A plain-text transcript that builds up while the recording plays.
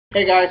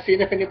Hey guys,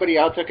 seeing if anybody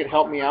out there can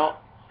help me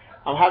out.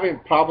 I'm having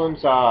problems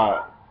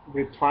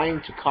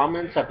replying to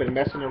comments. I've been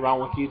messing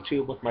around with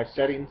YouTube with my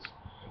settings,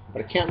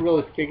 but I can't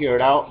really figure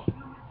it out.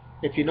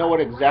 If you know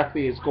what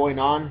exactly is going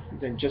on,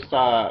 then just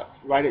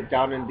write it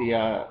down in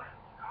the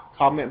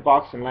comment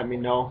box and let me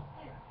know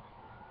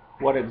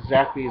what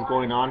exactly is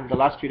going on. The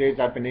last few days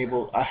I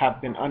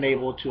have been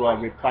unable to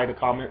reply to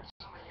comments.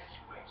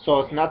 So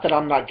it's not that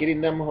I'm not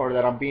getting them or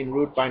that I'm being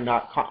rude by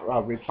not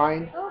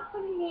replying,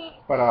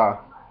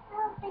 but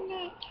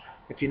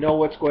if you know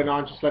what's going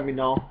on, just let me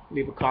know.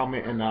 Leave a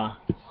comment, and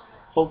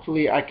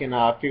hopefully I can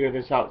figure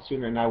this out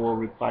soon, and I will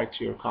reply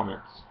to your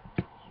comments.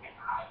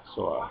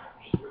 So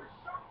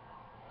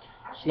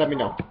just let me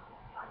know.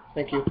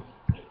 Thank you.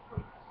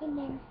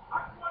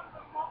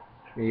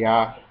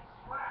 Yeah,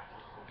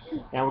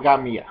 and we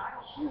got Mia.